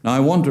Now, I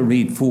want to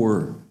read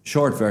 4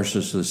 short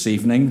verses this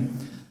evening,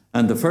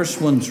 and the first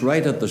one's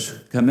right at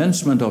the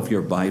commencement of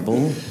your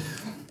Bible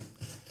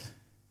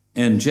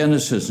in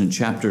Genesis in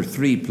chapter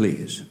 3,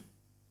 please.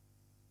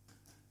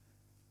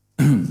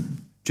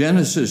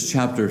 Genesis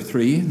chapter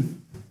 3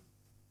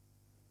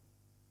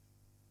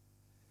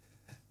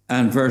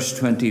 and verse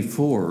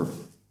 24.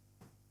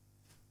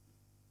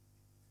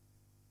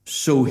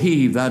 So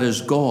he, that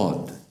is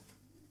God,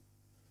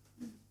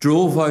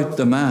 drove out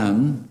the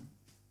man,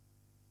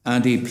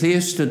 and he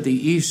placed at the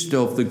east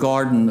of the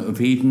Garden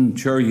of Eden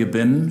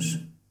cherubims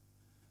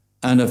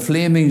and a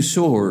flaming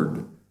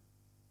sword,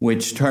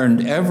 which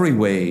turned every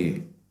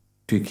way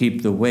to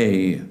keep the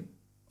way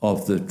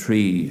of the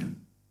tree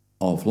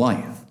of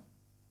life.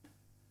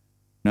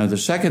 Now, the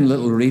second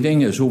little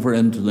reading is over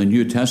into the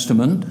New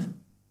Testament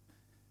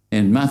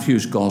in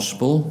Matthew's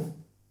Gospel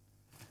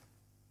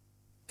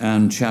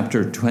and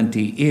chapter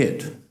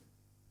 28.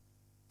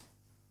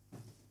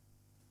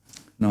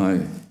 Now,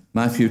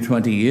 Matthew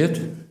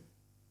 28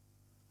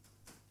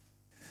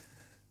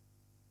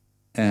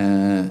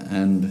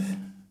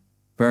 and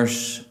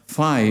verse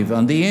 5.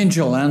 And the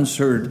angel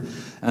answered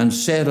and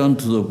said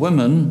unto the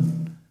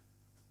women,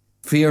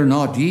 Fear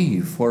not ye,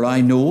 for I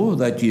know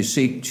that ye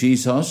seek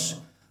Jesus,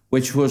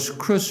 which was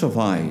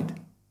crucified.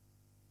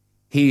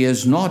 He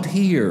is not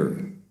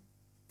here,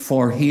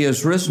 for he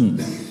is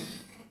risen.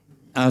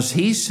 As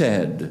he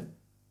said,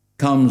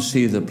 Come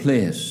see the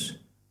place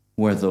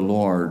where the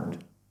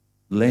Lord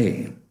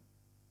lay.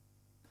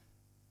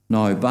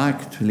 Now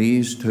back,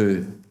 please,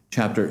 to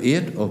chapter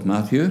 8 of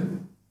Matthew.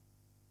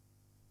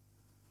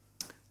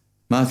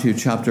 Matthew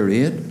chapter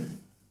 8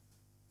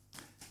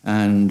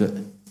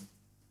 and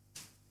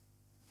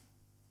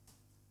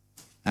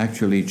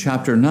actually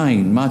chapter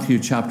 9. Matthew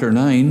chapter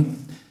 9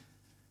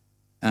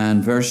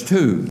 and verse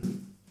 2.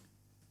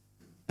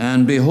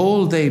 And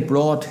behold, they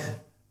brought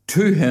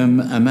to him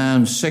a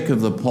man sick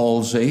of the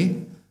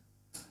palsy,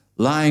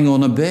 lying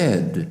on a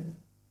bed.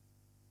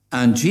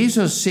 And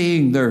Jesus,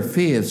 seeing their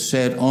faith,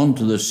 said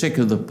unto the sick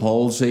of the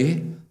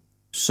palsy,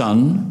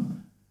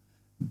 Son,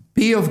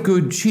 be of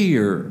good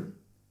cheer,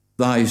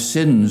 thy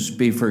sins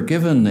be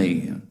forgiven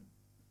thee.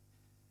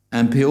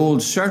 And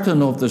behold,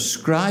 certain of the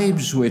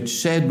scribes which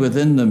said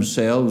within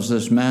themselves,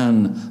 This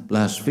man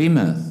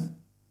blasphemeth.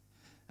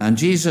 And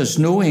Jesus,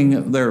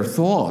 knowing their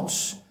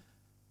thoughts,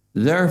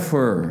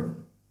 Therefore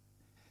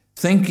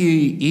think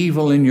ye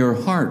evil in your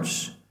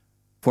hearts,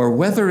 for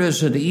whether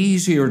is it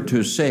easier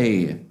to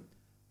say,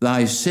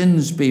 Thy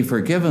sins be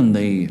forgiven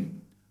thee,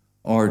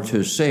 or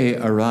to say,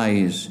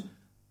 Arise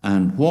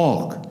and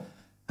walk?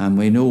 And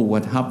we know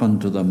what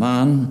happened to the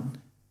man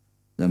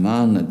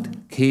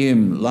that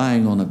came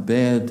lying on a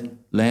bed,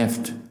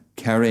 left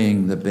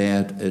carrying the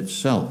bed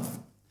itself.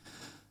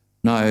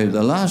 Now,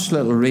 the last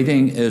little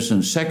reading is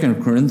in 2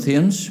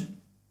 Corinthians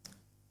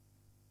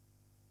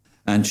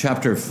and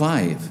chapter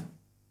 5.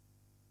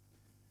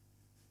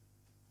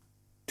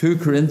 2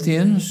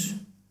 Corinthians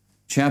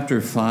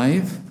chapter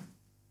 5.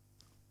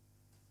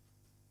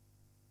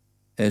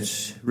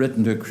 It's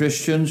written to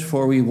Christians,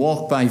 For we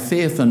walk by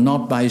faith and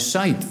not by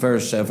sight,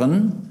 verse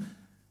 7.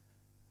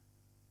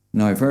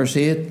 Now, verse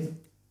 8.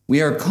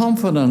 We are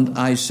confident,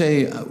 I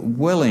say,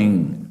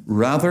 willing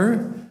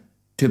rather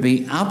to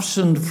be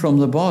absent from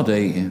the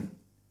body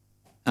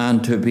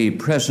and to be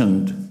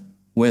present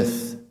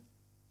with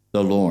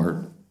the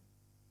Lord.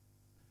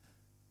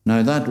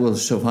 Now that will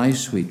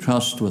suffice, we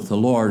trust, with the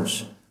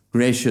Lord's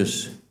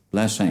gracious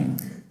blessing.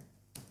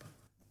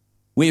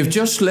 We have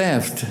just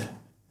left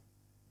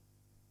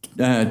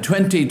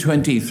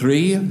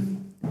 2023.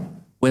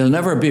 We'll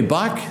never be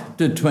back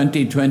to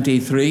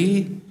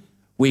 2023.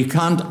 We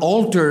can't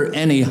alter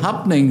any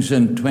happenings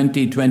in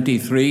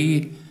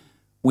 2023.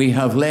 We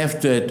have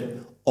left it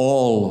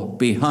all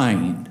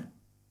behind.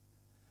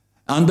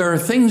 And there are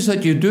things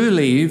that you do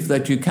leave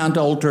that you can't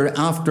alter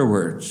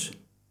afterwards.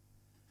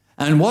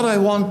 And what I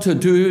want to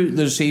do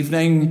this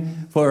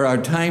evening for our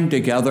time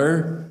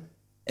together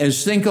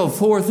is think of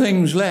 4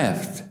 things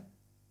left.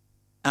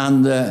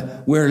 And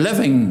we're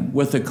living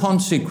with the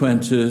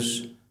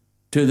consequences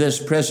to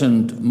this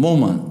present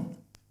moment.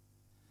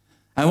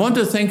 I want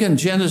to think in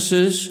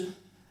Genesis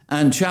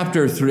and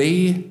chapter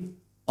 3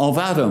 of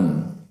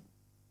Adam.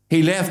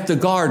 He left the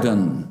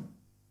garden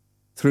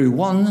through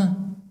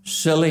one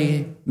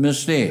silly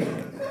mistake.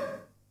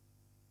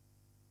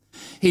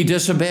 He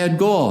disobeyed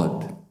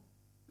God,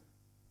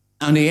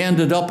 and he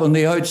ended up on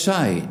the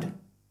outside.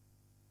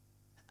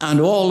 And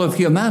all of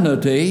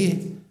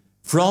humanity,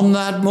 from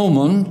that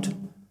moment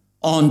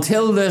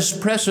until this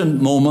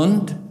present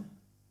moment,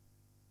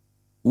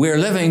 we're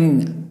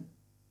living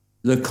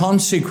the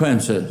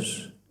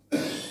consequences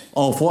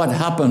of what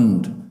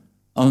happened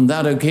on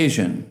that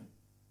occasion.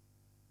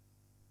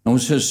 And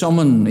says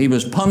someone, he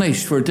was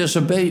punished for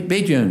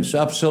disobedience,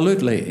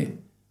 absolutely.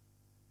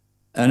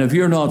 And if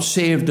you're not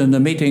saved in the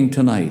meeting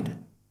tonight,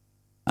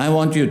 I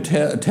want you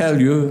to tell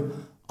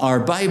you,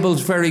 our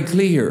Bible's very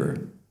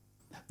clear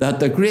that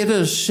the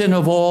greatest sin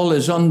of all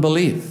is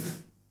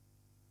unbelief,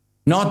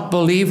 not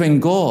believing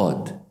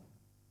God.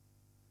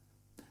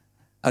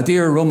 A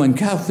dear Roman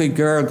Catholic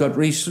girl got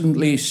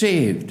recently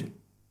saved.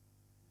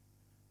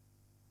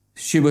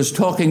 She was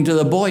talking to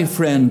the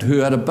boyfriend who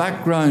had a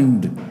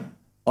background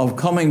of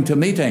coming to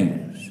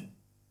meetings.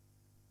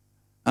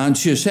 And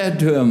she said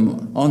to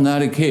him on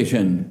that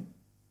occasion,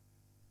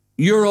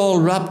 "You're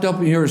all wrapped up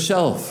in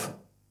yourself.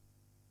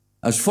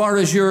 As far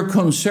as you're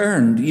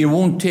concerned, you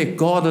won't take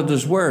God at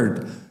his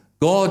word.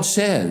 God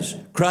says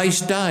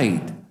Christ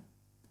died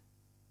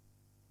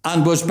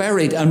and was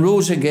buried and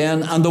rose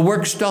again, and the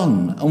work's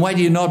done. And why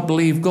do you not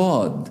believe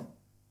God?"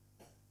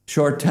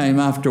 Short time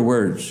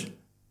afterwards,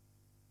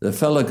 the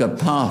fellow got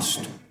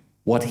past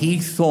what he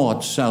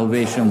thought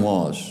salvation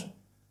was.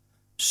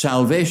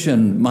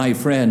 Salvation, my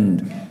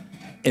friend,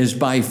 is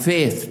by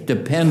faith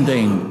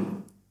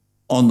depending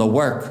on the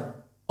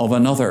work of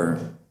another.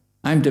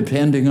 I'm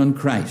depending on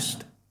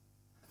Christ.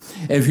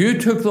 If you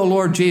took the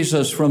Lord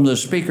Jesus from the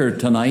speaker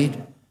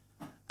tonight,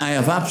 I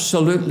have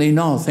absolutely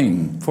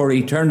nothing for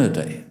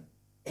eternity.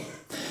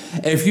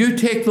 If you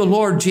take the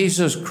Lord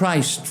Jesus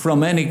Christ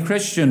from any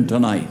Christian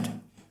tonight,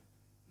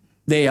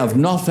 they have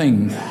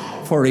nothing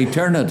for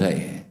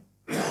eternity.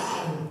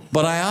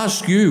 But I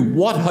ask you,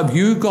 what have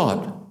you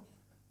got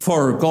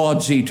for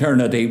God's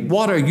eternity?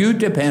 What are you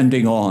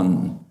depending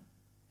on?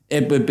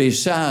 It would be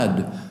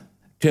sad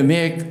to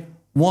make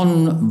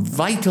one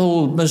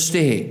vital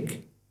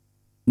mistake,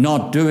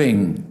 not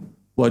doing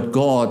what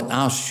God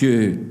asks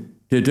you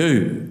to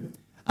do.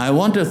 I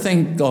want to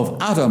think of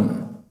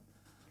Adam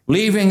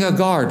leaving a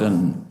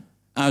garden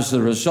as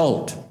the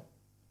result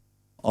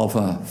of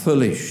a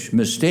foolish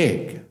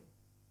mistake.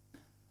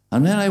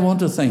 And then I want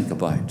to think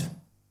about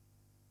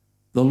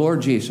the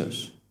Lord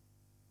Jesus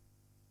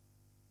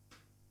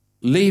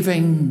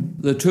leaving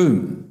the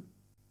tomb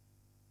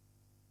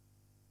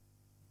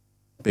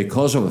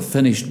because of a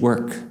finished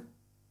work.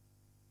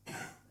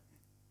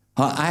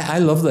 I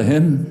love the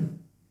hymn.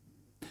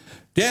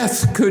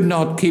 Death could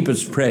not keep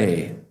its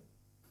prey.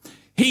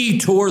 He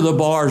tore the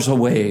bars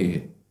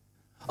away.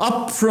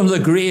 Up from the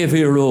grave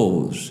he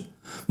rose.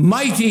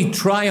 Mighty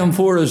triumph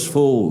o'er his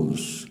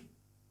foes.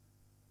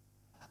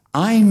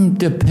 I'm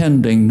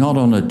depending not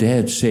on a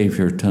dead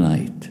Savior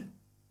tonight.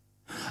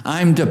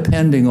 I'm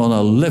depending on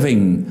a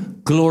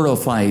living,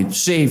 glorified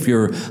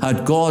Savior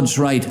at God's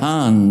right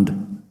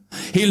hand.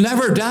 He'll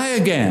never die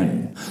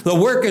again. The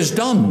work is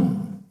done.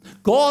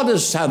 God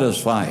is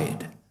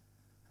satisfied.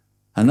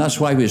 And that's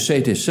why we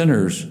say to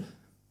sinners,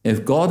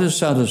 if God is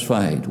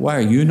satisfied, why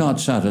are you not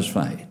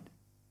satisfied?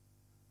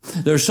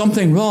 There's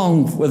something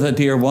wrong with a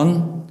dear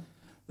one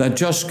that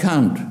just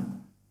can't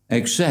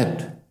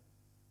accept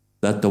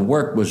that the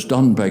work was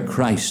done by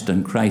Christ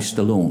and Christ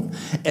alone.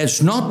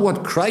 It's not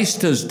what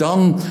Christ has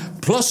done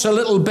plus a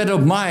little bit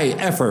of my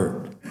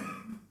effort.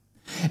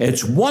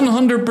 It's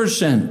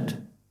 100%.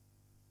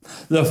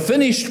 The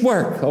finished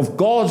work of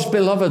God's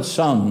beloved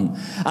Son,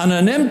 and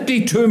an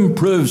empty tomb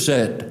proves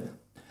it.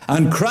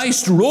 And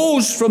Christ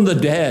rose from the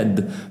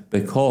dead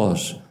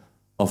because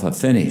of a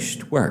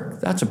finished work.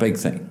 That's a big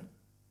thing.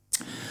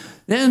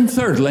 Then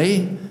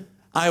thirdly,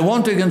 I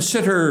want to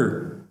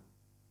consider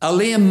a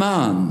lame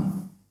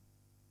man.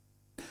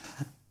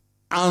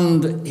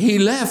 And he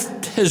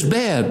left his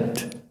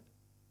bed,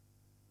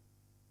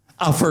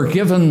 a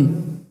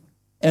forgiven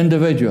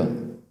individual.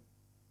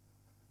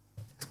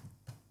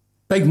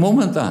 Big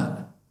moment,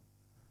 that.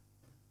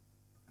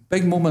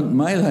 Big moment in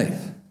my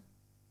life.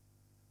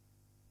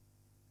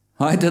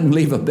 I didn't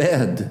leave a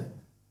bed.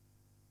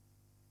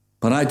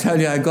 But I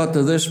tell you, I got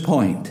to this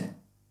point.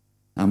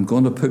 I'm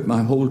going to put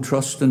my whole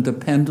trust and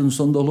dependence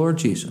on the Lord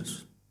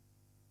Jesus.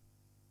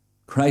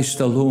 Christ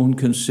alone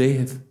can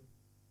save.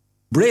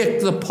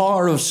 Break the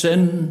power of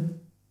sin.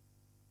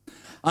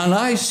 And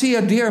I see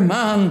a dear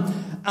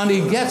man, and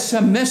he gets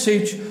a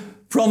message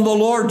from the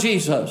Lord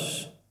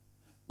Jesus.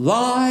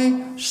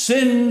 Thy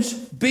sins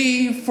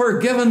be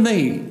forgiven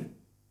thee.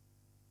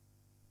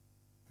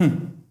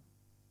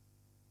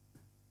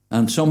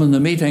 And some in the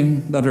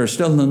meeting that are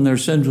still in their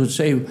sins would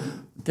say,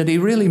 did he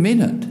really mean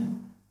it?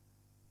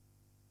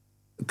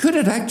 Could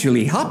it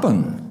actually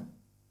happen?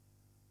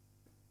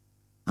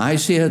 I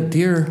see a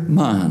dear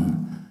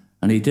man,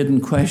 and he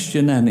didn't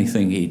question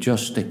anything. He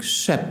just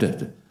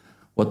accepted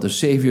what the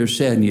Savior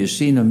said, and you've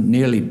seen him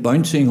nearly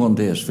bouncing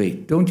onto his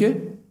feet, don't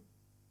you?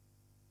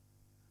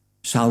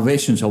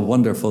 Salvation's a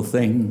wonderful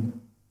thing,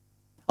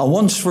 a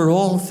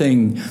once-for-all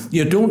thing.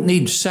 You don't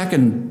need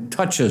second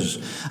touches,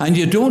 and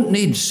you don't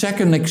need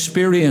second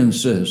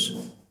experiences.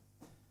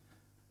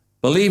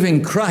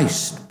 Believing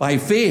Christ by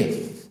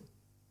faith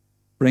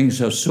brings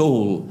a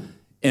soul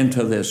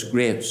into this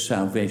great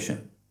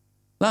salvation.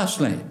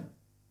 Lastly,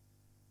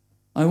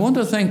 I want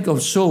to think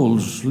of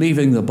souls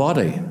leaving the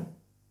body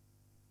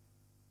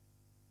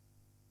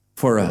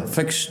for a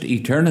fixed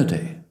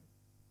eternity.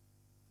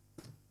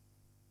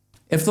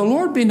 If the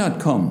Lord be not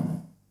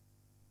come,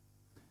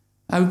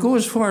 I would go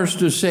as far as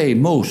to say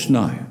most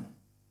now.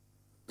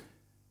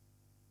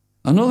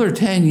 Another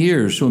 10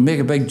 years will make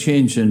a big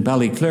change in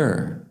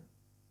Ballyclare,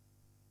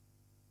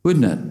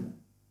 wouldn't it?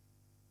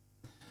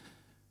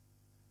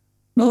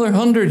 Another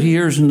 100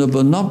 years and there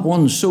will not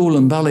one soul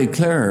in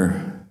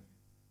Ballyclare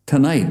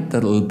tonight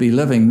that'll be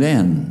living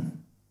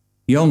then,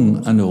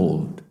 young and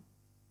old.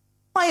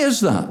 Why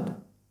is that?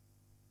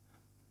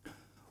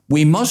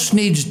 We must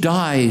needs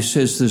die,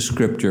 says the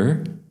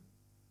Scripture,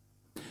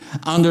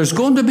 and there's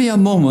going to be a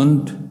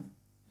moment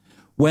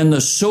when the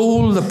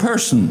soul, the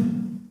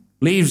person,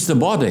 leaves the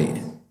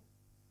body.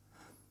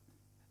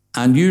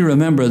 And you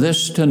remember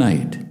this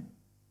tonight.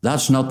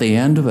 That's not the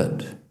end of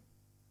it.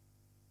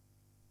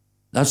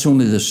 That's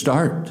only the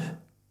start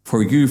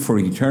for you for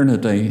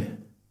eternity.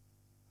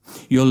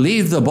 You'll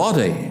leave the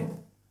body,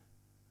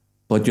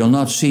 but you'll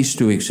not cease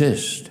to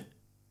exist.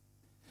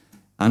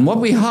 And what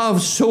we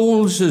have,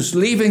 souls, is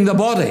leaving the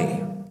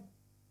body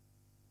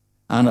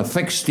and a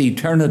fixed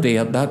eternity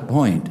at that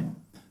point.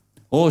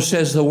 Oh,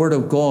 says the Word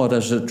of God,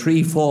 as a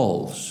tree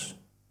falls,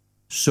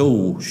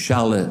 so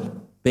shall it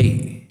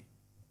be.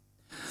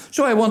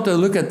 So I want to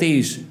look at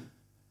these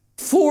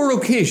 4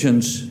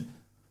 occasions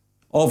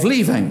of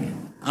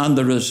leaving and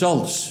the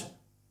results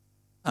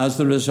as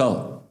the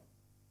result.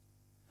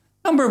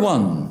 Number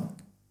 1,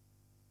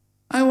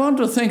 I want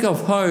to think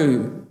of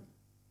how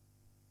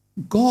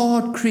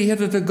God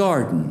created a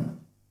garden.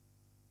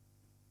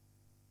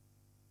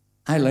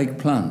 I like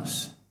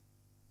plants.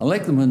 I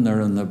like them when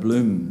they're in their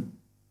bloom.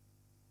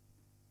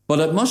 But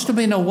it must have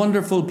been a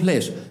wonderful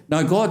place.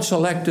 Now, God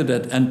selected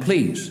it, and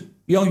please,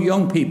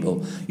 young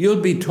people,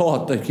 you'll be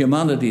taught that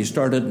humanity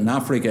started in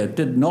Africa. It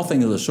did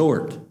nothing of the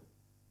sort.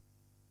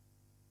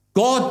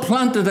 God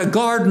planted a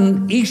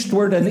garden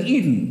eastward in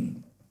Eden.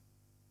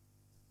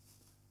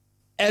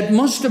 It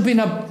must have been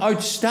an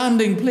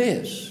outstanding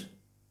place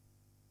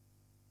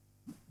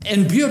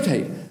in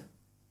beauty.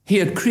 He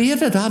had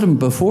created Adam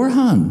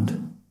beforehand.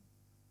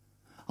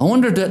 I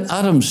wonder, did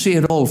Adam see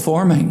it all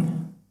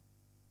forming?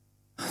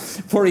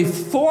 For he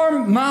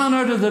formed man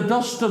out of the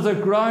dust of the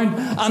ground,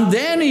 and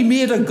then he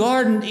made a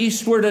garden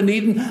eastward in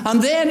Eden,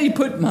 and then he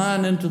put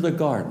man into the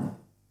garden.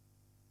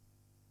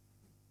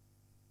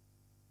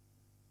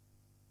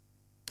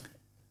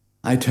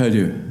 I tell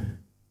you,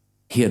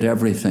 he had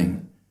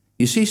everything.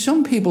 You see,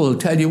 some people will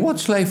tell you,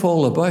 what's life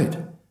all about?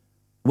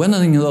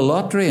 Winning the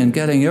lottery and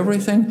getting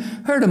everything?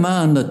 Heard a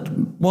man that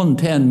won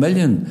 10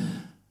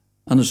 million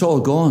and it's all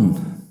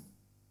gone.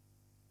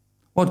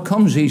 What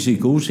comes easy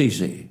goes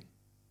easy.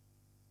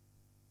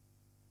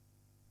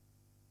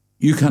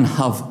 You can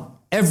have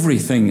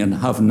everything and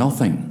have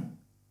nothing.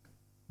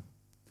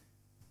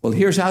 Well,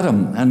 here's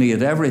Adam, and he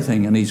had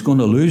everything, and he's going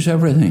to lose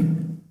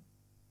everything.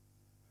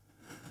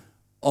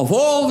 Of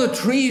all the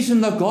trees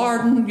in the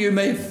garden, you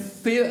may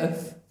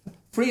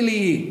freely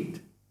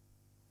eat.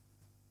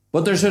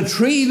 But there's a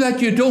tree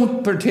that you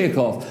don't partake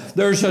of.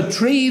 There's a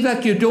tree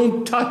that you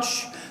don't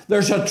touch.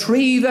 There's a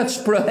tree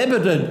that's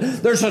prohibited.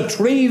 There's a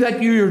tree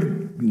that you're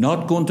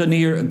not going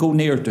to go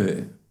near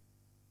to.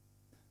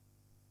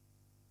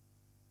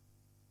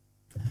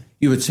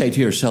 You would say to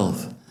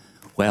yourself,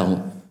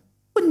 well,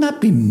 wouldn't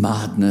that be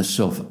madness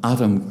of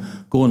Adam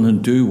going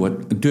and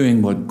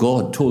doing what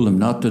God told him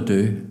not to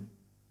do?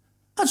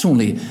 That's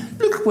only,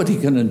 look what he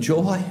can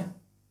enjoy.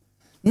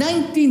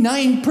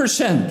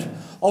 99%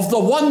 of the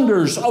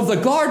wonders of the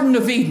Garden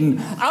of Eden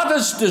at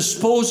his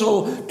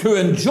disposal to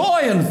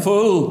enjoy in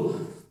full.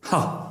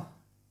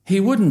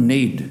 He wouldn't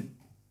need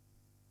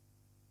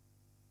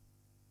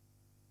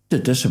to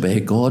disobey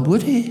God,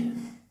 would he?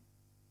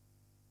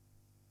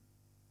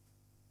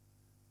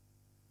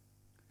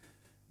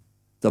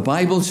 The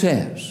Bible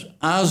says,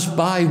 as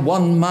by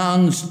one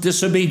man's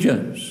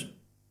disobedience.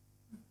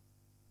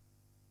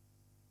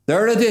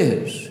 There it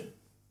is.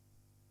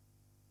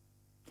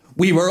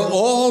 We were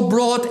all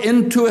brought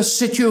into a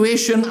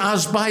situation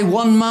as by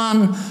one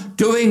man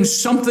doing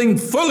something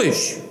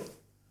foolish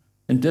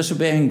in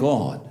disobeying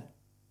God.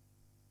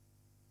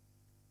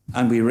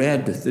 And we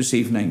read this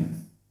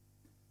evening,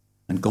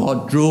 and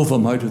God drove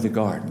him out of the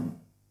garden.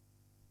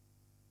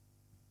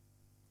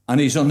 And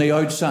he's on the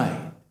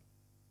outside.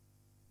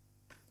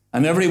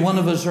 And every one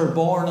of us are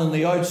born on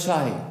the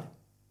outside.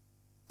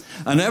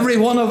 And every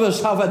one of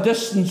us have a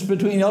distance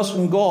between us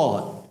and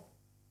God.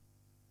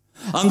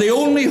 And the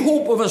only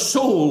hope of a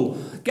soul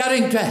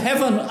getting to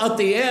heaven at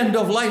the end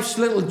of life's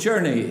little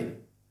journey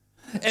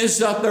is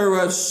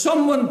that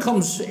someone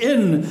comes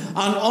in and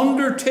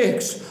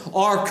undertakes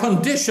our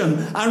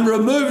condition and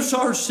removes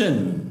our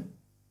sin.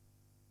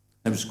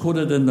 It was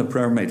quoted in the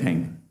prayer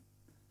meeting.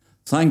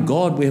 Thank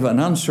God we have an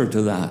answer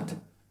to that.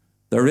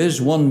 There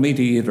is one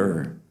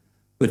mediator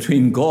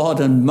between God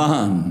and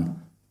man,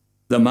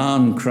 the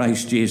man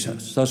Christ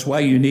Jesus. That's why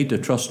you need to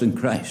trust in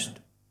Christ.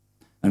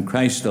 And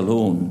Christ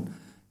alone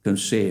can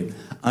save.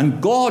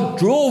 And God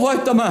drove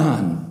out the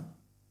man.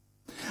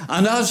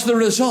 And as the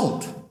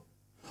result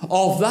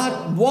of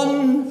that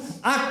one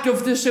act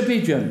of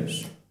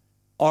disobedience,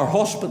 our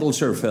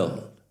hospitals are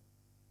filled.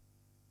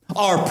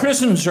 Our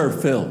prisons are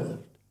filled.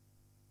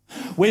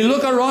 We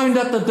look around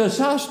at the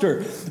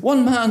disaster.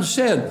 One man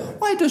said,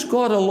 why does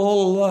God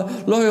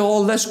allow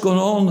all this going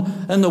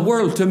on in the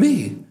world to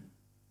me?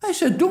 I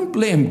said, don't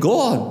blame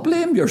God,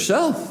 blame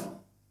yourself.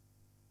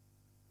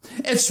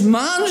 It's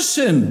man's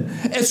sin.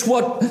 It's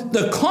what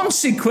the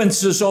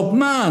consequences of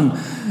man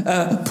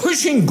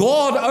pushing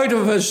God out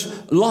of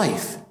his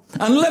life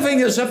and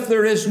living as if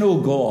there is no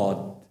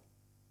God.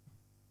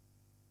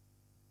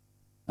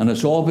 And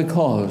it's all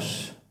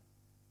because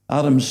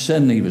Adam's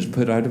sin, he was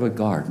put out of a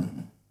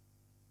garden.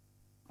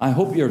 I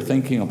hope you're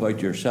thinking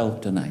about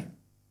yourself tonight.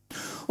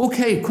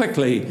 Okay,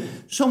 quickly,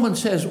 someone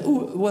says,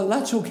 oh, well,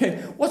 that's okay.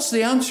 What's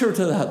the answer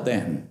to that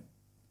then?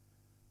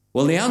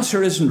 Well, the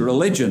answer isn't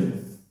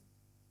religion.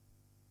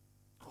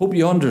 Hope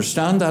you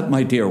understand that,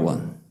 my dear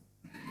one.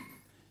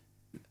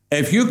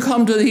 If you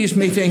come to these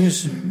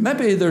meetings,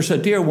 maybe there's a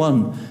dear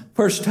one,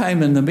 first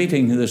time in the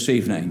meeting this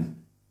evening.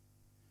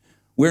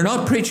 We're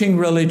not preaching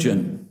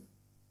religion.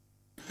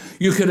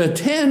 You could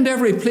attend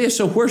every place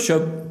of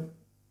worship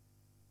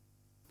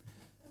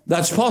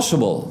that's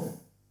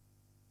possible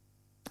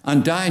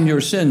and die in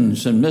your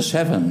sins and miss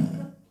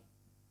heaven.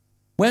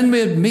 When we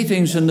had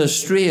meetings in the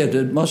street,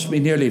 it must be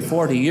nearly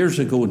 40 years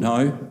ago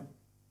now,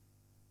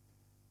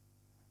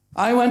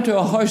 I went to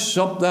a house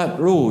up that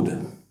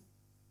road,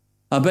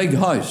 a big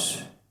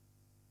house,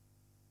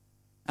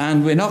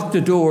 and we knocked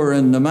the door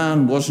and the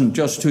man wasn't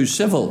just too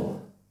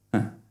civil.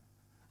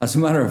 As a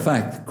matter of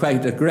fact,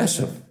 quite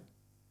aggressive.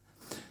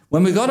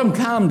 When we got him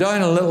calmed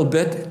down a little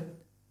bit,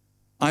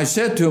 I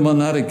said to him on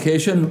that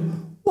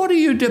occasion, what are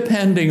you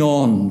depending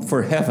on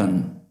for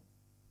heaven?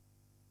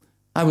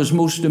 I was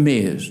most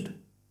amazed.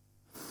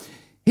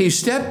 He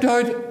stepped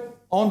out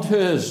onto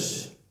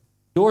his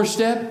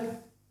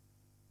doorstep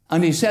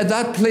and he said,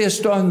 that place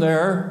down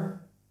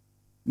there,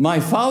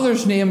 my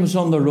father's name's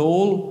on the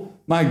roll,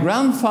 my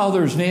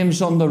grandfather's name's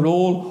on the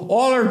roll,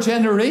 all our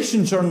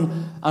generations are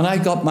on, and I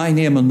got my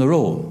name on the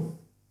roll.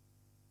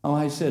 Oh,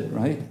 I said,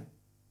 right.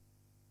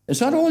 Is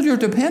that all you're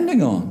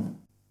depending on?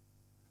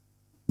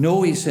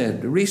 No, he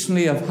said,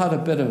 recently I've had a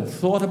bit of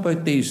thought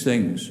about these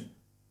things.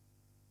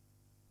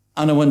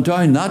 And I went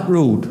down that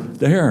road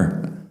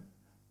there.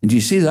 And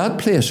you see that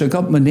place, I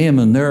got my name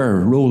in their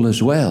roll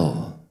as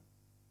well.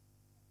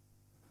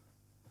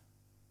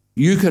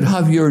 You could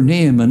have your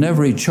name in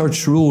every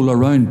church roll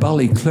around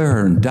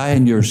Ballyclare and die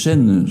in your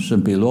sins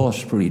and be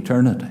lost for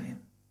eternity.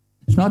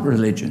 It's not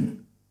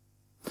religion.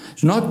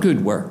 It's not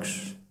good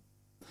works.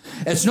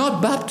 It's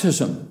not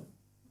baptism.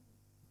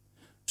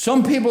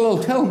 Some people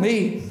will tell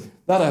me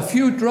that a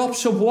few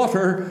drops of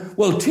water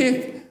will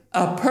take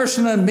a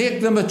person and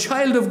make them a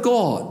child of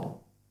God.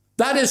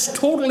 That is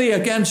totally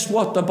against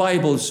what the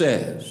Bible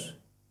says.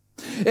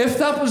 If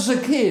that was the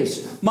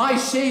case, my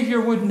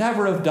Savior would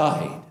never have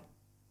died.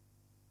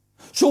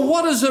 So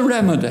what is the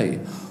remedy?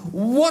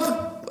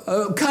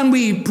 What can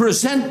we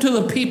present to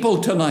the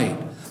people tonight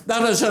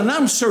that is an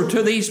answer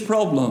to these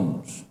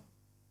problems?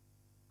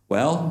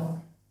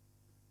 Well,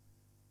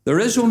 there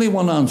is only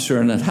one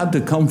answer, and it had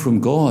to come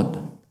from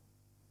God.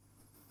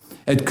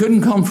 It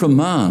couldn't come from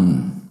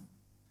man,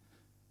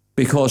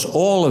 because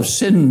all have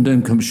sinned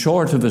and come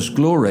short of his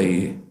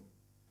glory.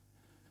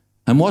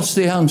 And what's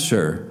the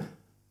answer?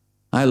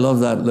 I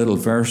love that little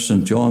verse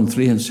in John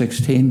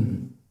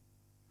 3:16.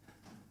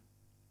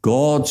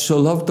 God so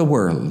loved the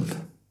world,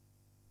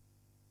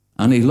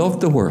 and he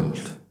loved the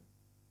world,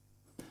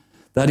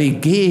 that he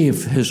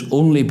gave his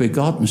only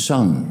begotten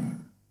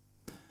Son,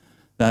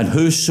 that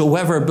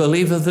whosoever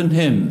believeth in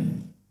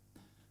him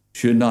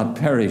should not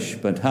perish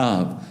but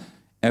have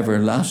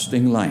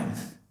everlasting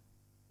life.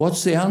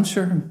 What's the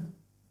answer?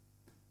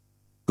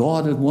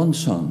 God had one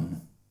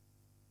Son.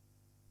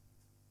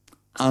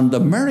 And the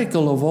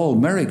miracle of all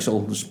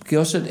miracles,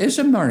 because it is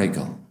a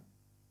miracle.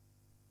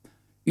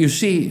 You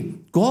see,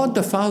 God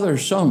the Father,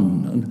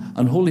 Son,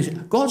 and Holy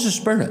Spirit, God's a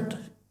spirit.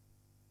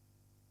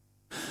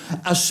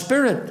 A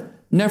spirit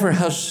never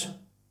has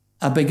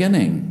a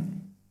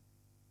beginning.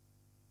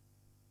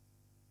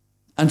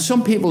 And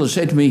some people have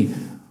said to me,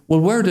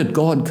 well, where did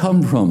God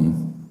come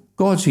from?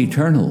 God's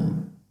eternal.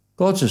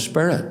 God's a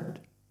spirit.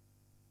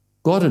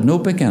 God had no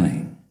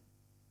beginning.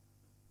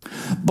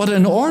 But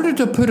in order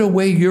to put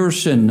away your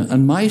sin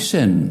and my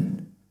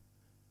sin,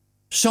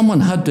 someone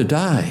had to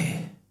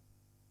die.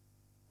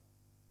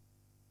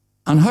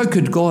 And how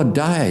could God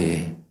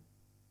die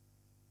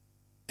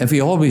if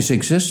he always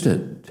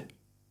existed?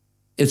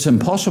 It's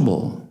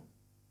impossible.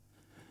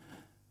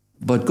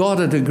 But God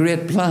had a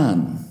great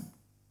plan.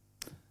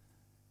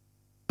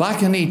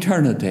 Back in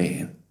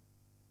eternity,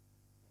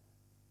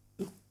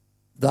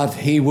 that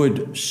he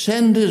would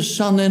send his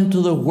Son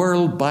into the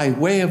world by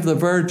way of the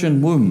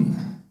virgin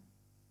womb.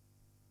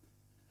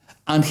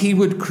 And he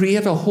would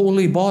create a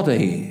holy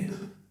body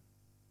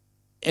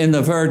in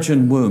the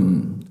virgin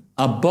womb.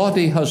 A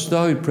body hast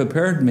thou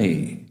prepared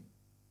me.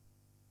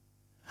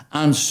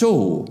 And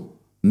so,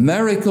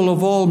 miracle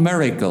of all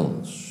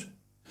miracles,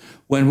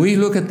 when we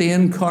look at the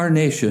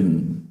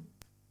incarnation,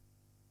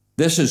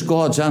 this is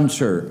God's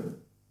answer.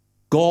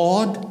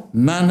 God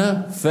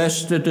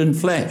manifested in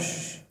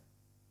flesh.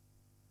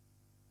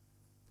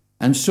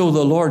 And so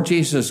the Lord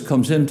Jesus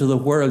comes into the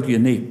world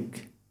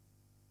unique.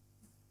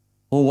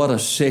 Oh, what a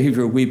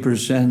Savior we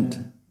present.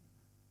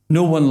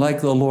 No one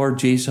like the Lord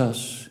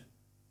Jesus.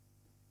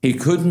 He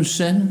couldn't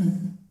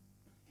sin.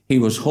 He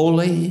was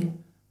holy,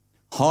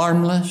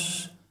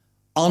 harmless,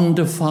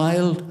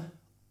 undefiled,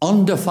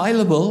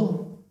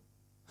 undefilable,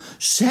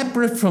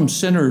 separate from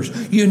sinners,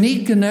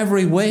 unique in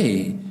every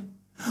way.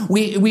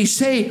 We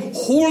say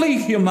holy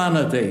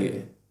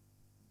humanity.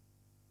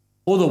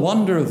 Oh, the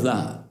wonder of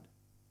that.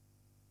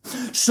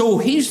 So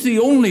he's the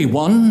only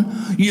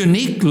one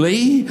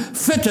uniquely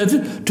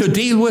fitted to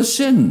deal with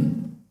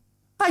sin.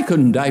 I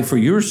couldn't die for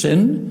your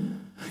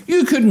sin.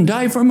 You couldn't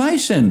die for my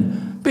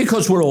sin,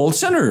 because we're all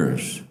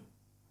sinners.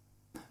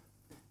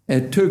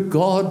 It took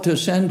God to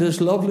send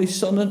his lovely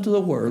Son into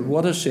the world.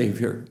 What a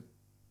Savior.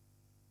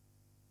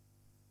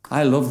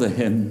 I love the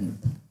hymn.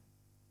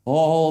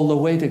 All the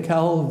way to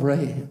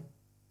Calvary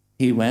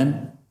he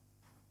went.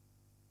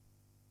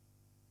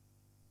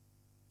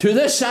 To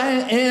this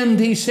end,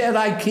 he said,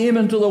 I came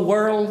into the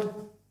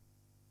world.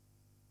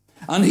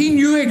 And he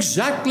knew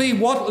exactly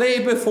what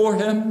lay before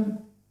him.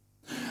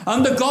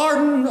 And the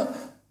garden,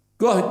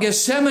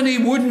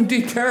 Gethsemane, wouldn't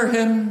deter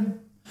him.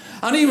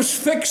 And he was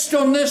fixed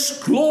on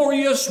this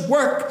glorious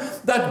work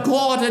that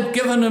God had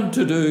given him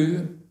to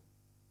do.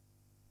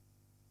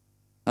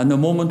 And the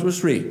moment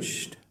was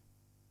reached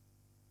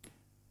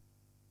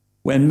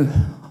when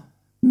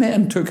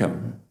men took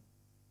him.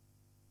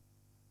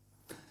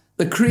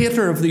 The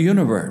creator of the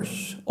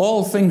universe.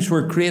 All things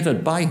were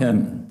created by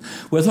him.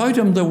 Without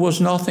him there was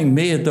nothing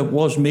made that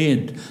was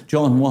made,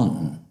 John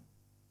 1.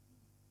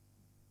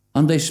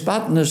 And they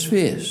spat in his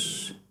face.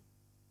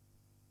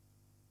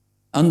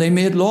 And they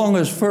made long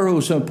as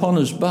furrows upon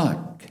his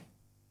back.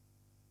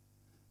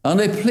 And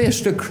they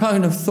placed a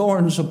crown of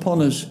thorns upon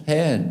his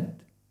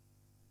head.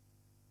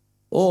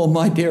 Oh,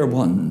 my dear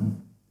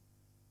one.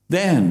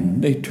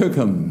 Then they took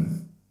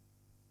him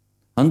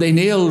and they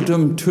nailed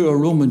him to a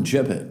Roman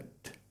gibbet.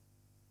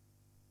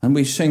 And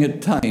we sing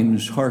at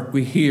times, hark,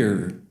 we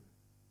hear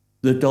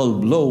the dull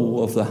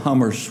blow of the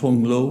hammer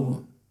swung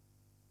low.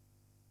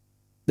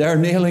 They're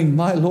nailing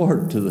my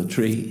Lord to the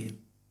tree.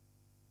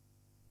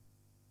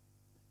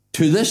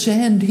 To this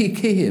end he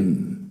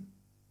came,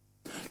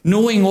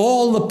 knowing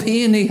all the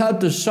pain he had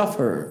to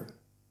suffer,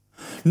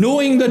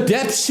 knowing the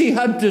depths he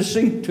had to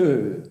sink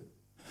to,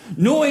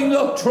 knowing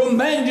the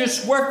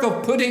tremendous work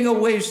of putting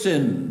away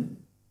sin.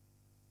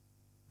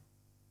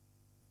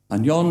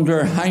 And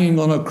yonder, hanging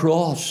on a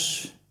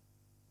cross,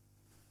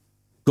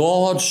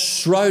 God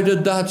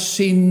shrouded that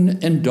scene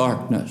in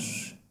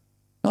darkness.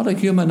 Not a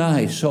human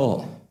eye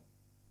saw.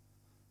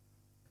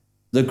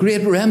 The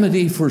great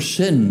remedy for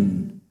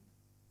sin,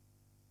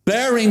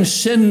 bearing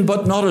sin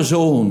but not his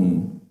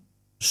own,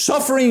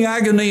 suffering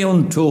agony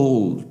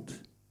untold.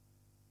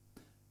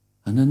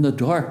 And in the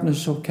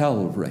darkness of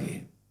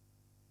Calvary,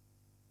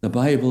 the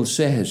Bible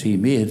says he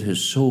made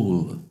his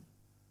soul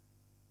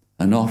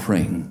an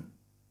offering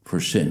for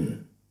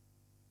sin.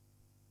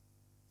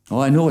 Oh,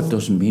 I know it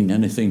doesn't mean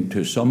anything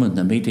to some in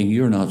the meeting.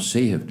 You're not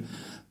saved.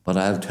 But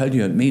I'll tell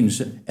you, it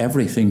means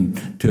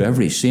everything to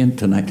every saint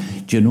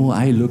tonight. Do you know,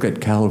 I look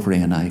at Calvary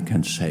and I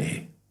can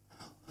say,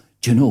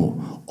 do you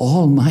know,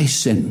 all my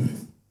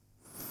sin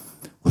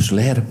was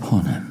laid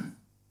upon him.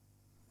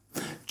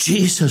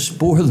 Jesus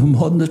bore them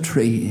on the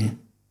tree.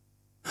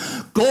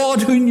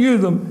 God, who knew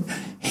them,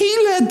 he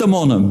laid them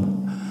on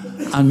him.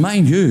 And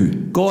mind you,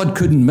 God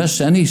couldn't miss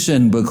any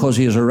sin because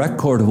he has a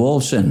record of all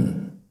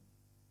sin.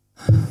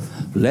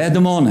 Laid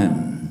them on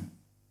him,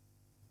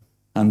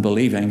 and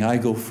believing, I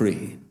go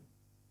free.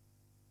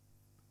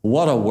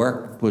 What a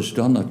work was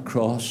done at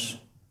cross.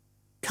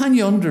 Can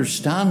you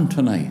understand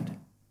tonight?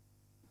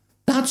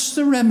 That's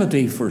the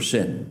remedy for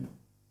sin.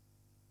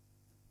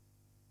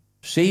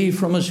 See,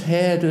 from his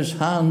head, his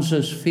hands,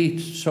 his feet,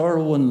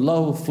 sorrow and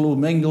love flow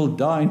mingled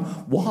down.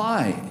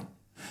 Why?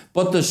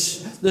 But the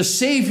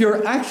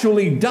Savior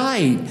actually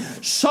died,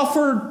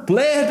 suffered,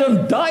 bled,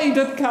 and died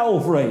at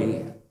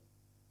Calvary.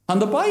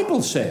 And the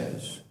Bible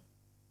says,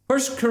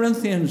 1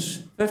 Corinthians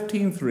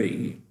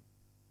 15:3,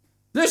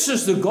 this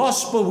is the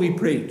gospel we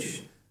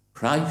preach.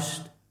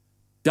 Christ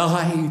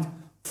died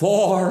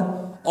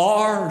for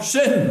our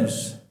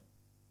sins.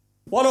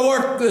 What a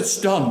work that's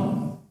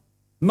done.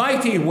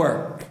 Mighty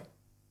work.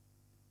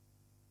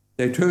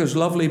 They took his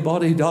lovely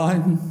body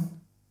down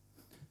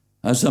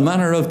as the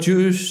manner of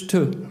Jews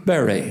to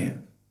bury.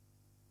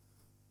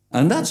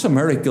 And that's a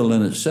miracle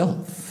in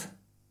itself.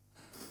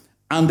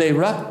 And they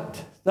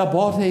wrapped the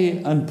body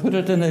and put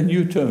it in a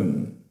new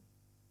tomb.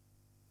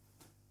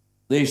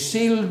 They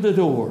sealed the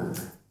door.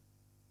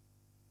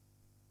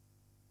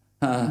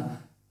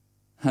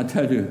 I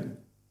tell you,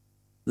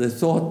 they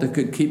thought they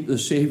could keep the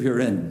Savior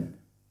in.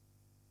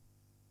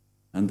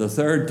 And the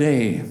third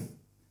day,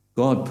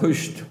 God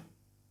pushed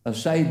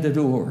aside the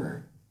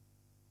door.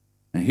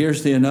 And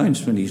here's the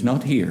announcement, he's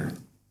not here.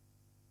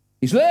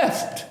 He's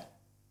left.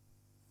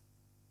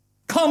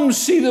 Come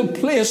see the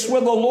place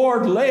where the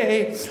Lord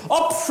lay.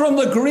 Up from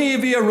the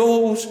grave he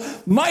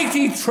arose,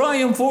 mighty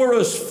triumph o'er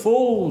his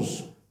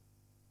foes.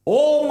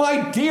 Oh,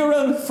 my dear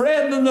and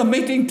friend in the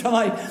meeting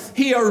tonight,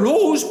 he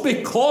arose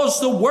because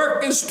the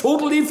work is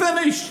totally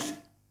finished.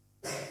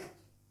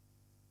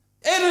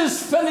 It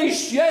is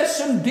finished, yes,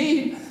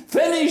 indeed.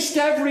 Finished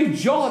every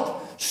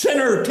jot.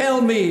 Sinner,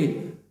 tell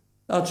me.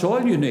 That's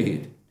all you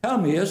need. Tell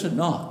me, is it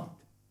not?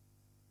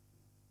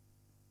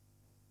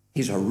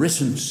 He's a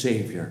risen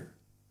Savior.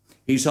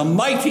 He's a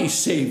mighty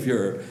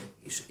Savior.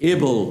 He's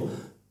able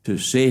to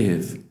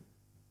save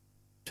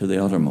to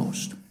the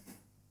uttermost.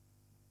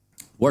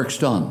 Work's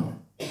done.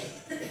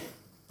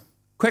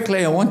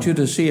 Quickly, I want you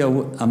to see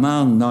a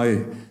man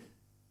now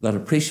that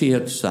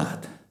appreciates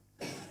that,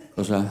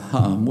 because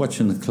I'm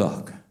watching the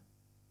clock.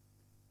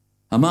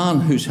 A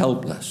man who's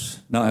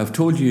helpless. Now, I've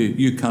told you,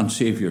 you can't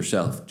save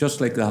yourself,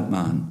 just like that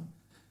man.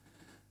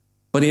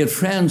 But he had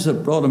friends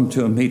that brought him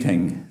to a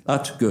meeting.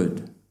 That's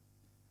good.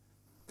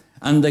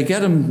 And they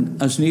get him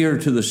as near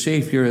to the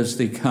Savior as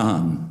they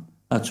can.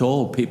 That's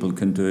all people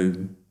can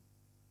do.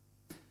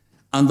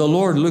 And the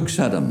Lord looks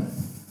at him.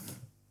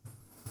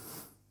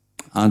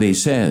 And he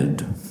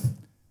said,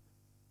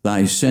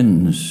 thy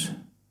sins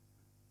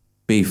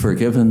be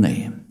forgiven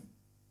thee.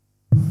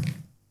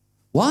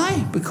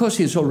 Why? Because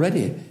he's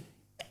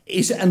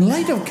in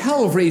light of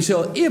Calvary, he's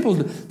able,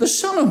 the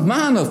Son of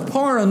Man of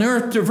power on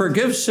earth to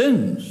forgive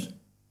sins.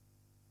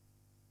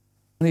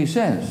 And he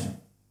says,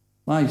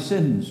 my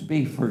sins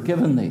be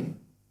forgiven thee.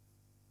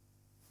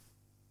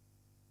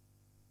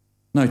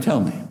 Now tell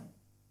me,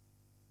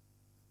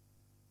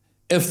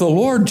 if the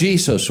Lord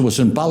Jesus was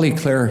in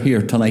Ballyclare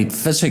here tonight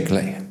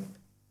physically,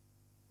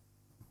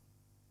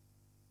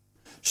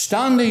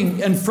 standing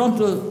in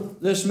front of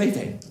this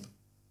meeting,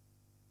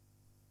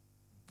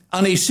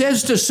 and he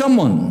says to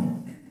someone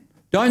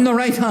down the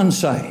right-hand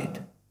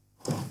side,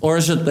 or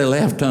is it the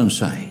left-hand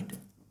side?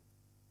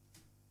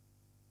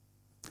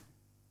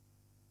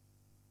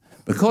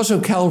 Because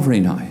of Calvary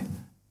now,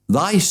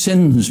 thy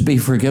sins be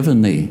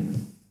forgiven thee.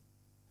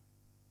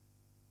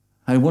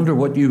 I wonder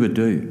what you would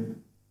do.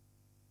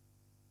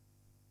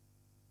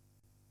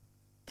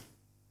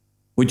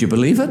 Would you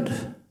believe it?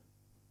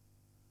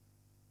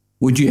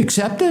 Would you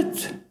accept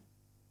it?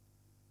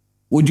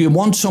 Would you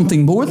want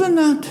something more than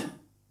that?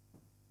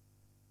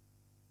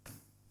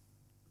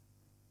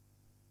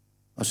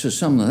 I said,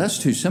 something that's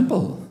too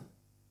simple.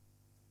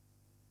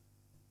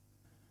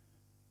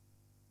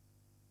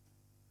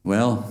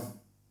 Well,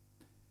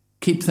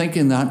 keep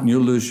thinking that and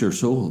you'll lose your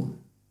soul.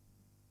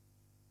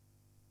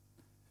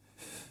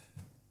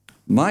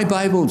 My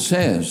Bible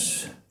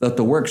says that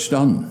the work's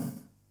done.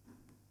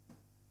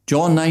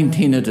 John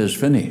 19, it is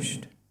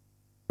finished.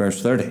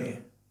 Verse 30.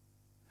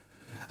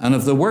 And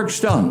if the work's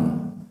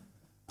done,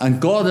 and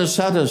God is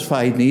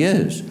satisfied, and he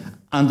is,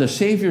 and the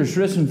Saviour's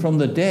risen from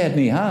the dead, and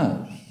he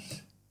has,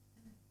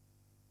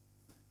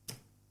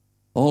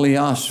 all he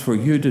asks for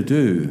you to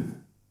do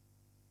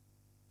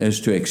is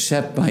to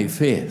accept by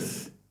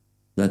faith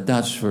that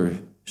that's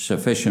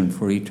sufficient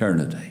for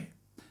eternity.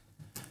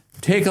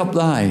 Take up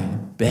thy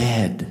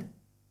bed,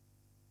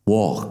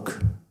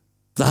 walk,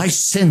 thy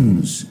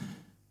sins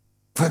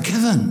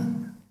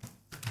forgiven.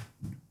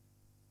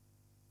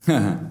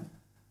 I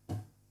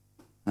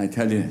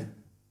tell you,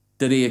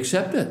 did he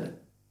accept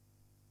it?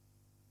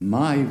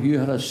 My, if you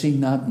had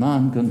seen that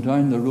man going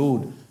down the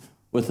road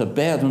with a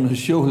bed on his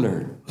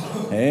shoulder,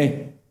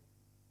 hey?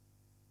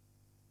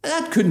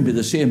 That couldn't be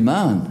the same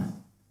man.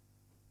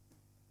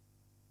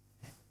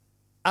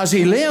 As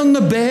he lay on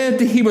the bed,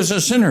 he was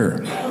a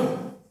sinner.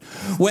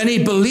 When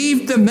he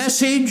believed the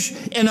message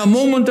in a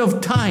moment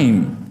of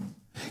time,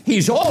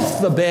 he's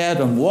off the bed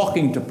and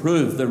walking to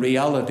prove the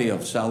reality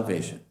of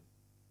salvation.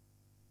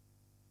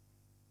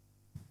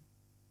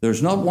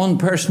 There's not one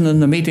person in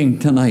the meeting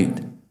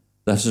tonight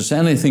that says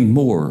anything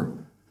more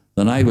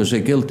than I was a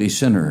guilty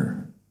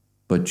sinner,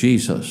 but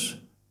Jesus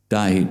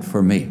died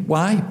for me.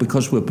 Why?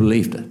 Because we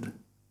believed it.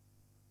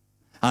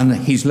 And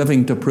he's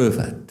living to prove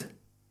it.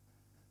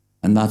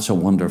 And that's a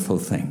wonderful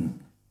thing.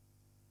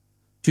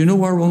 Do you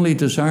know our only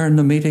desire in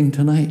the meeting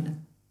tonight?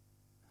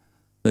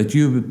 That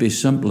you would be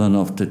simple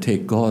enough to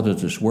take God at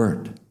his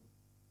word.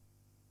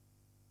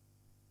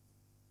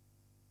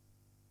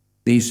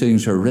 These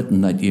things are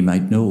written that ye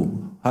might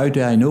know. How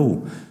do I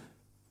know?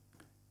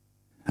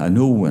 I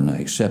know when I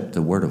accept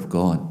the word of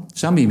God.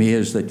 Sammy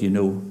Mays that you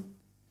know.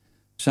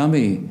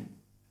 Sammy,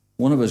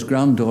 one of his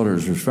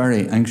granddaughters, was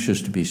very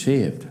anxious to be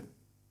saved.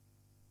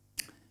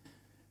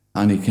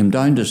 And he came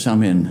down to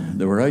Sammy and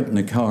they were out in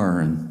the car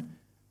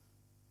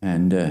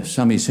and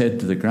Sammy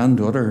said to the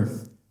granddaughter,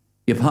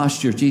 you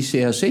passed your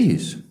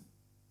GCSEs?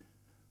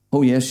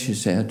 Oh yes, she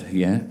said,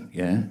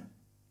 yeah.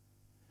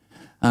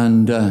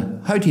 And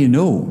how do you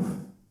know?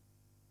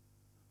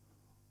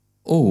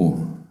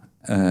 Oh,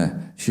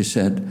 she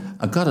said,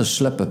 I got a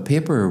slip of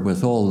paper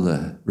with all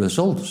the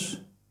results.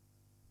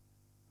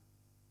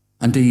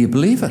 And do you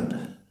believe it?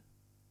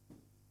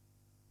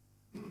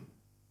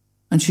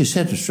 And she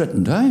said, it's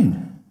written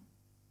down.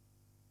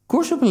 Of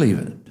course I believe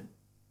it.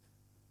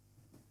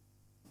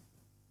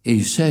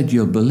 He said,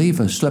 you'll believe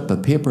a slip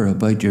of paper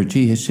about your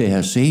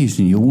GCSEs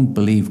and you won't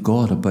believe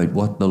God about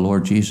what the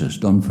Lord Jesus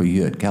done for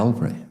you at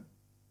Calvary.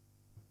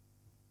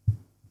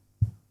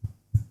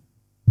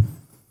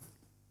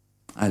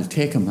 I'll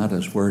take him at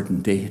his word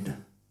indeed.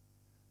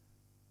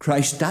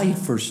 Christ died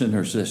for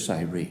sinners, this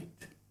I read.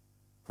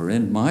 For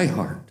in my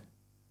heart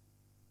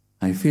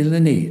I feel the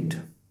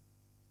need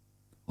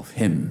of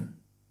him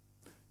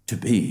to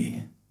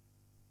be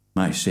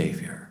my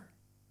Savior.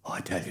 Oh,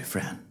 I tell you,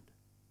 friend,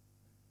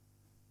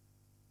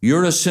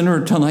 you're a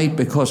sinner tonight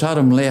because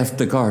Adam left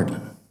the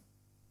garden.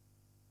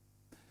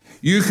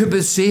 You could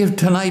be saved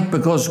tonight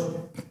because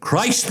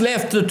Christ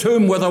left the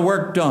tomb with a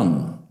work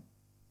done.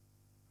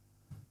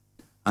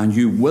 And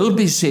you will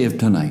be saved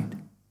tonight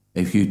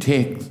if you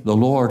take the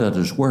Lord at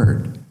his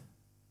word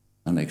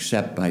and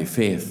accept by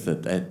faith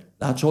that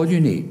that's all you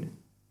need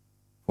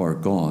for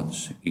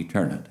God's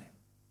eternity.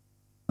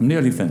 I'm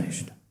nearly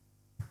finished.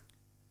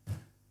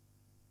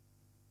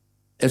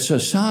 It's a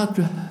sad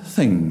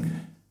thing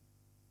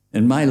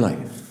in my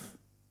life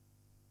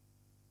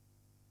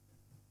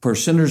for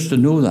sinners to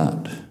know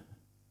that.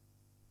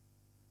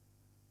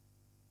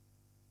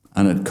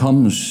 And it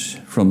comes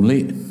from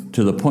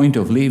to the point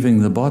of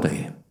leaving the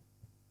body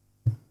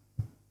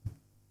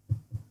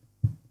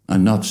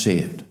and not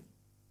saved.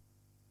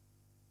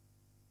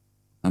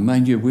 And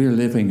mind you, we're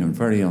living in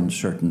very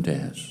uncertain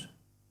days.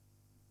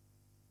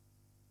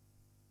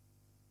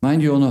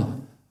 Mind you,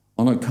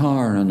 on a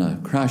car and a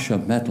crash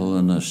of metal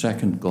and a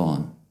second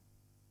gone.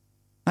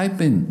 I've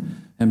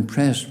been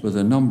impressed with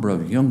a number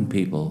of young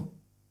people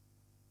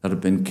that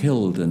have been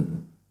killed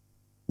in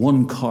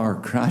one-car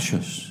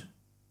crashes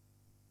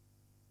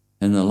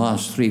in the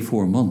last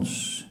 3-4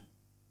 months.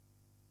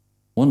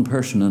 One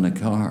person in a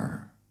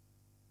car.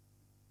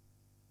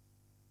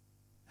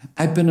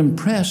 I've been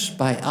impressed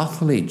by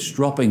athletes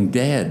dropping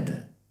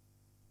dead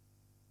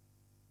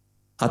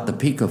at the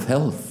peak of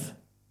health.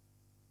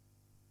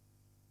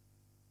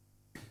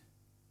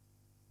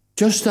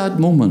 Just that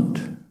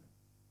moment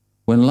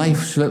when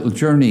life's little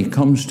journey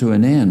comes to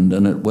an end,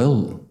 and it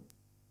will.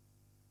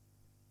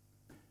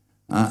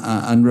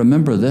 And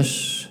remember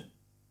this,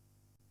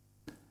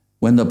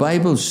 when the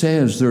Bible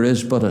says there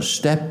is but a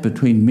step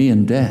between me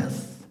and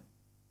death,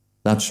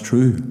 that's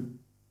true.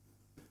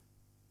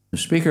 The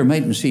speaker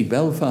mightn't see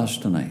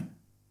Belfast tonight,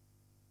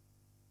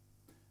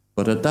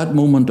 but at that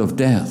moment of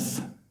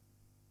death,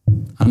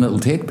 and it'll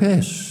take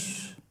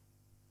place,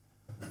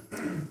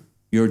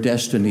 your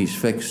destiny's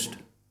fixed.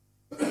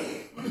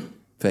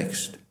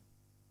 Fixed.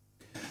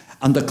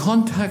 And the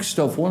context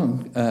of 2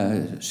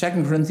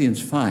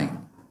 Corinthians 5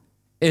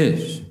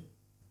 is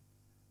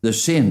the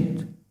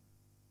saint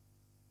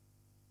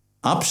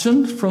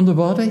absent from the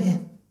body.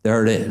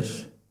 There it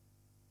is.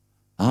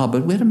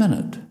 But wait a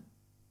minute.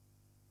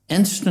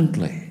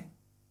 Instantly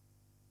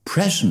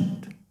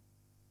present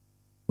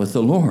with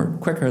the Lord,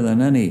 quicker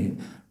than any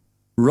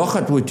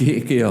rocket would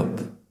take you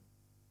up.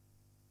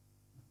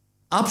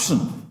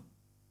 Absent.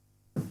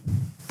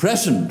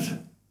 Present.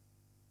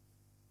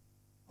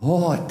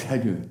 Oh, I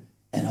tell you,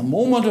 in a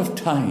moment of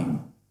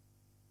time.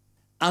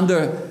 And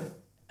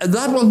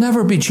that will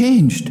never be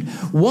changed.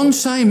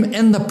 Once I'm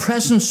in the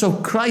presence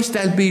of Christ,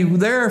 I'll be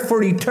there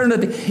for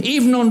eternity.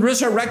 Even on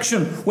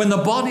resurrection, when the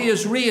body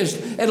is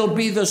raised, it'll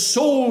be the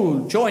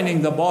soul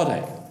joining the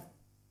body.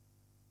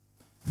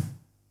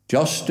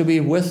 Just to be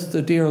with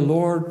the dear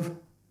Lord,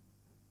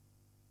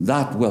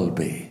 that will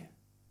be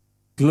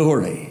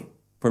glory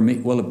for me.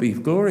 Will it be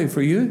glory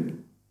for you?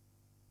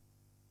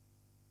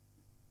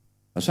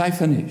 As I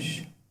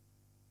finish,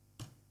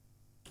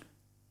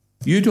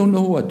 you don't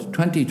know what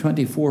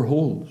 2024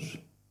 holds.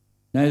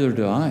 Neither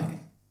do I.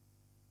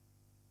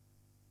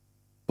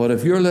 But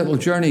if your little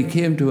journey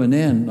came to an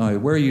end, now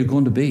where are you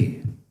going to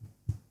be?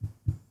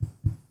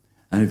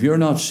 And if you're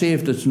not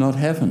saved, it's not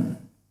heaven.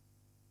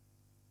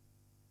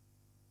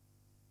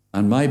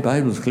 And my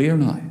Bible's clear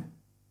now.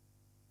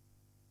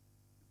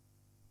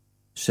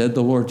 Said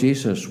the Lord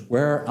Jesus,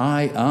 where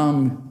I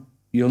am,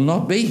 you'll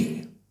not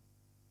be.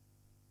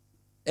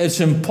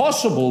 It's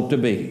impossible to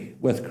be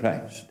with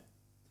Christ.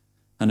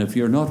 And if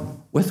you're not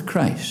with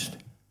Christ,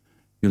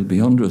 you'll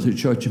be under the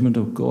judgment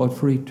of God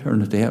for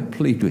eternity. I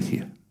plead with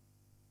you,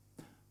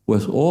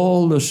 with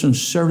all the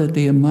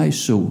sincerity in my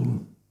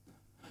soul,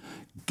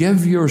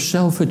 give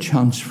yourself a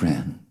chance,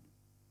 friend.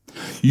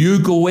 You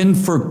go in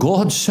for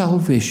God's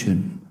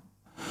salvation.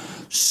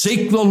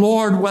 Seek the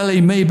Lord while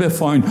he may be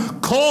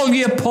found. Call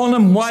ye upon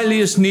him while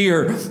he is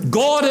near.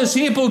 God is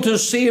able to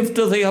save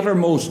to the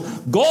uttermost.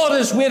 God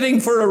is waiting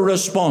for a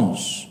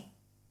response.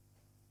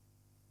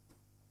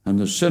 And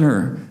the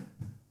sinner's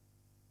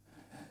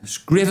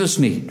greatest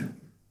need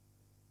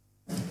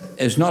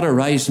is not a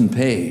rise in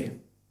pay,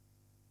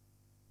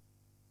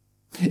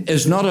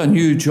 is not a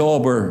new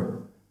job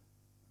or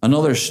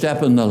another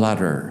step in the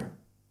ladder.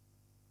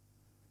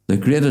 The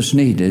greatest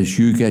need is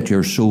you get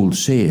your soul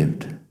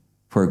saved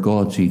for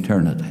God's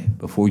eternity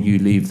before you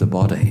leave the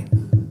body,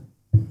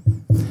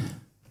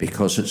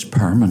 because it's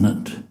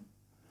permanent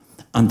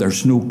and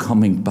there's no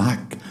coming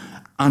back,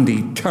 and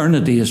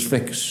eternity is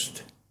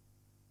fixed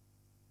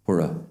for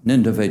an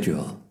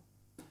individual.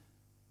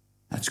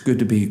 It's good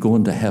to be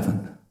going to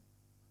heaven.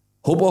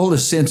 Hope all the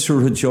saints are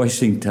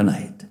rejoicing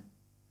tonight.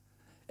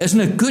 Isn't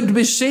it good to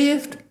be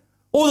saved?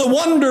 Oh, the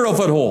wonder of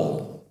it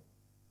all.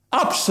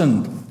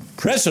 Absent,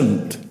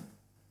 present,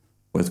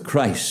 with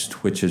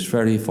Christ, which is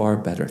very far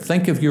better.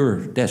 Think of your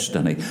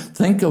destiny.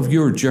 Think of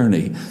your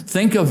journey.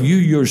 Think of you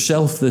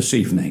yourself this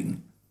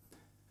evening.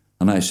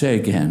 And I say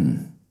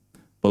again,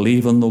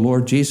 believe in the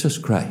Lord Jesus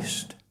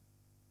Christ,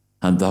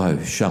 and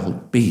thou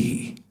shalt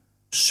be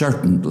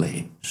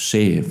certainly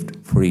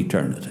saved for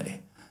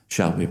eternity.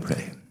 Shall we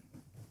pray?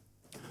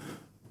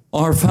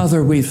 Our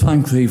Father, we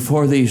thank thee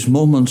for these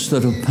moments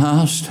that have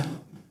passed,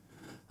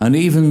 and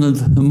even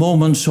the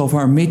moments of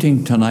our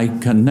meeting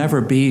tonight can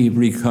never be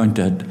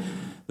recounted.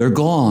 They're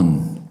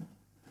gone,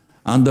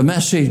 and the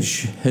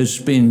message has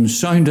been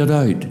sounded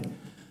out.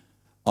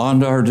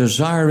 And our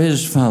desire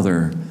is,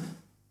 Father,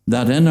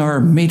 that in our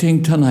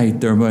meeting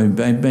tonight there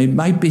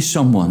might be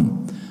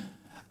someone,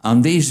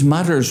 and these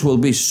matters will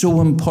be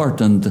so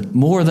important,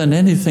 more than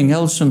anything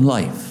else in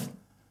life,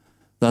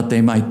 that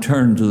they might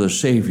turn to the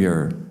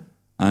Savior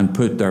and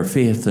put their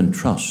faith and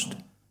trust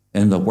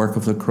in the work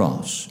of the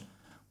cross.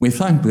 We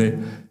thank thee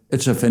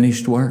it's a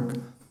finished work.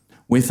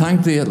 We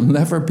thank thee it'll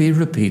never be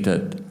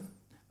repeated.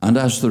 And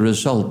as the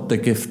result, the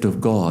gift of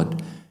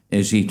God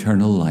is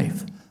eternal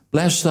life.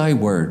 Bless thy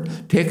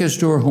word. Take us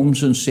to our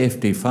homes in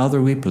safety.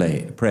 Father, we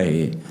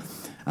pray,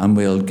 and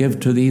we'll give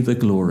to thee the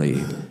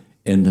glory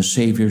in the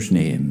Saviour's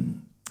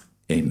name.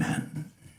 Amen.